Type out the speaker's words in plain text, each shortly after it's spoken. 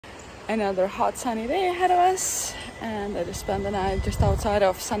Another hot sunny day ahead of us, and I just spent the night just outside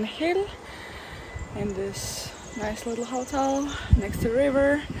of San Gil in this nice little hotel next to the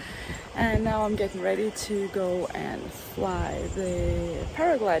river, and now I'm getting ready to go and fly the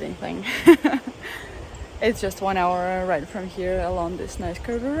paragliding thing. It's just 1 hour ride from here along this nice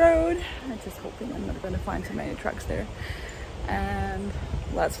curvy road. I'm just hoping I'm not gonna find too many trucks there, and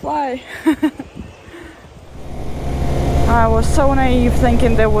let's fly. I was so naive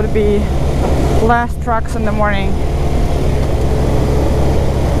thinking there would be less trucks in the morning.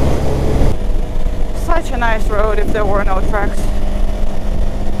 Such a nice road if there were no trucks.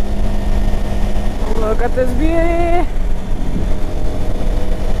 Look at this beauty!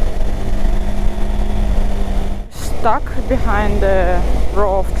 Stuck behind the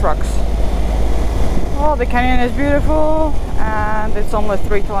row of trucks. Oh, the canyon is beautiful, and it's only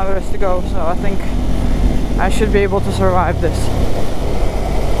 3 kilometers to go, so I think I should be able to survive this.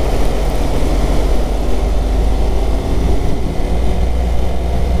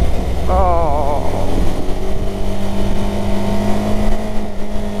 Oh.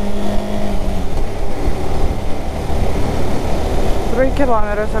 Three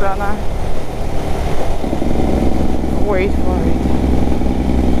kilometers, Elena. Wait for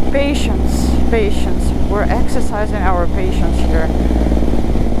it. Patience, patience. We're exercising our patience here.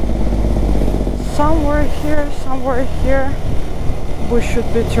 Somewhere here, we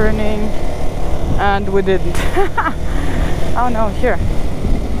should be turning, and we didn't. Oh no, here.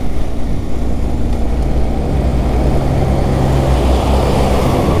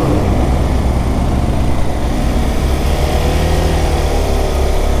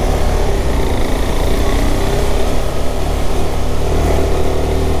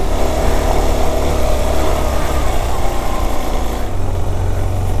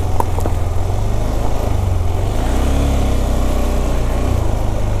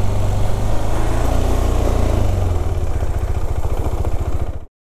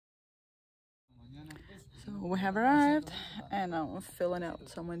 We have arrived, and I'm filling out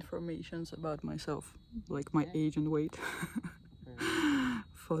some information about myself, like my age and weight,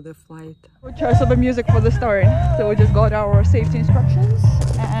 for the flight. We chose the music for the start, so we just got our safety instructions,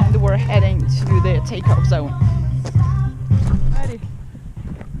 and we're heading to the takeoff zone. Ready.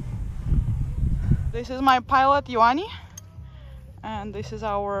 This is my pilot, Ioani, and this is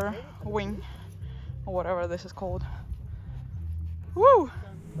our wing, or whatever this is called. Woo!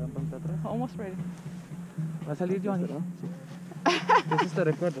 Almost ready. Va a salir Johnny. Entonces te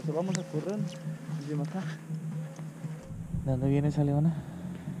recuerdo, solo vamos a correr. Encima acá. ¿De dónde viene esa leona?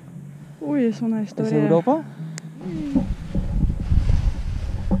 Uy, es una historia. ¿Es Europa?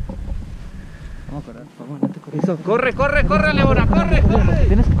 Vamos a correr, vamos, no te corres. Eso, corre, corre, corre, leona, corre, corre.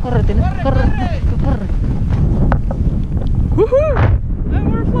 Tienes que correr, tienes que correr, corre. Woohoo!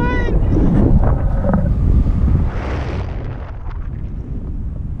 And we're flying!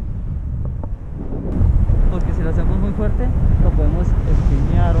 Si lo hacemos muy fuerte, lo podemos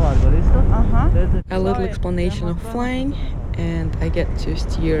espiñar o algo, ¿listo? A little explanation of flying, and I get to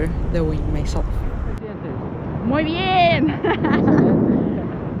steer the wing myself. Muy bien.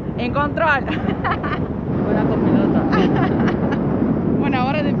 En control. Buena copilota. Buena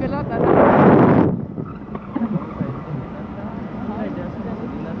hora de pelota. La idea es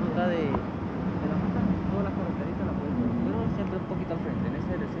seguir la ruta de la montaña. Toda la carreterita la puedes ver, pero siempre un poquito al frente. En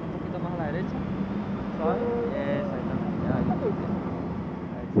ese dirección un poquito más a la derecha.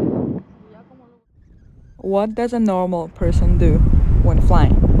 What does a normal person do when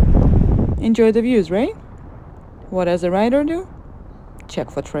flying? Enjoy the views, right? What does a rider do? Check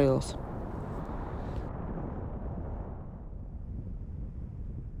for trails.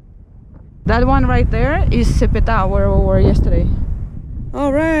 That one right there is Sepeta, where we were yesterday.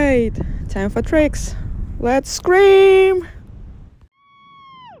 All right, time for tricks. Let's scream!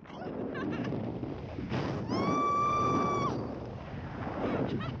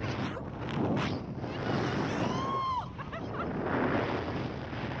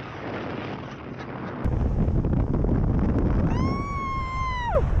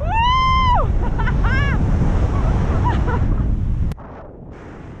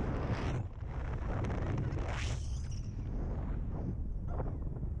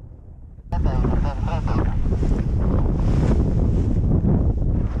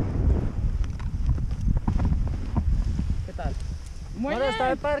 ¿Qué tal? Muy Bueno, bien.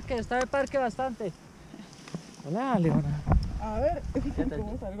 está de parque bastante. Hola, Leona. A ver,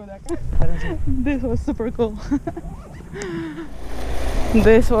 ¿cómo salgo de acá? Espérense. This was super cool.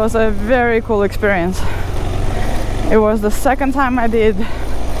 This was a very cool experience. It was the second time I did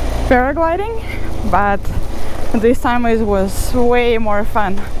paragliding, but this time it was way more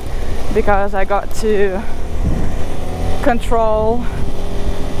fun. because I got to control.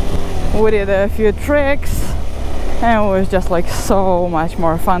 We did a few tricks and it was just like so much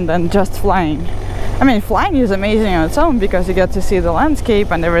more fun than just flying. I mean, flying is amazing on its own because you get to see the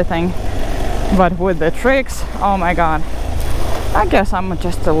landscape and everything, but with the tricks, oh my god. I guess I'm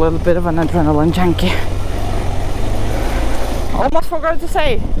just a little bit of an adrenaline junkie. Almost forgot to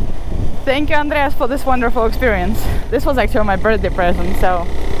say thank you, Andreas, for this wonderful experience. This was actually my birthday present, so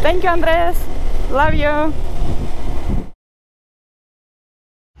thank you, Andreas. Love you.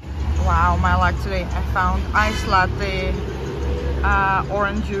 Wow, my luck today. I found iced latte,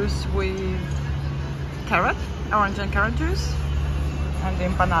 orange juice with carrot, orange and carrot juice, and the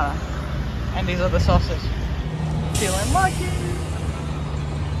empanada. And these are the sauces. Feeling lucky.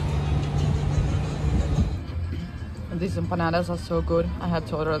 And these empanadas are so good. I had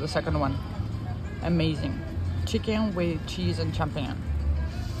to order the second one. Amazing. Chicken with cheese and champignon.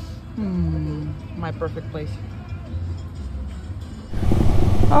 My perfect place.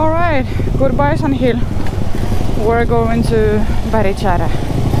 Alright, goodbye San Hill. We're going to Barichara.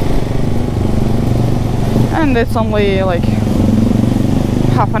 And it's only like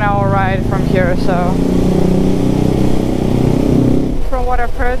half an hour ride from here, so from what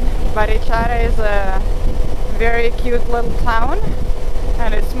I've heard, Barichara is a very cute little town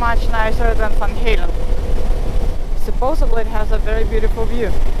and it's much nicer than San Hill. Supposedly it has a very beautiful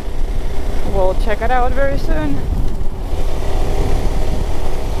view. We'll check it out very soon.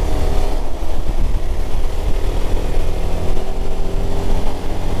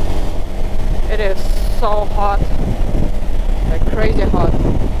 It is so hot, like crazy hot.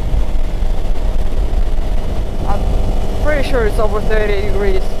 I'm pretty sure it's over 30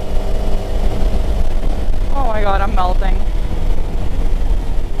 degrees. Oh my god, I'm melting.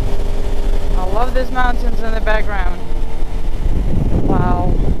 I love these mountains in the background.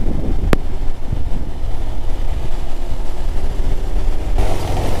 Wow.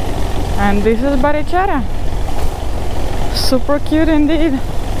 And this is Barichara. Super cute indeed.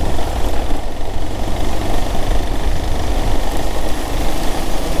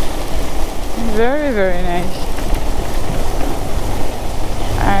 Very, very nice.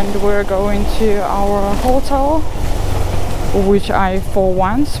 And we're going to our hotel, which I for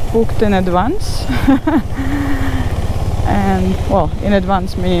once booked in advance. And well, in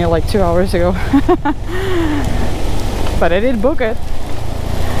advance meaning like 2 hours ago. But I did book it.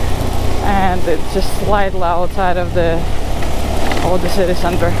 And it's just slightly outside of the city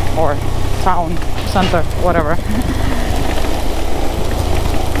center or town center, whatever.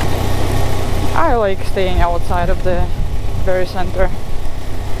 I like staying outside of the very center.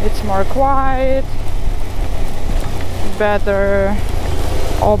 It's more quiet, better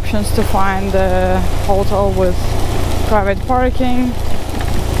options to find a hotel with private parking,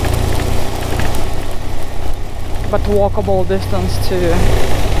 but walkable distance to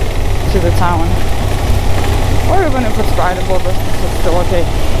the town. Or even if it's rideable distance, it's still okay.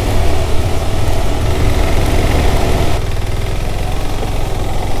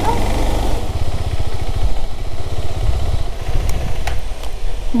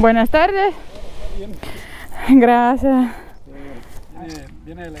 Buenas tardes. Bien. Gracias.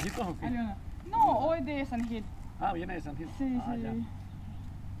 ¿Viene de lejitos o qué? No, hoy de San Gil. Ah, viene de San Gil. Sí, ah, sí. Ya.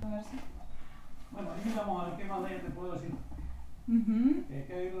 Bueno, aquí vamos a ver qué más de ella te puedo decir. Que hay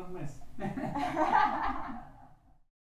que ir los meses.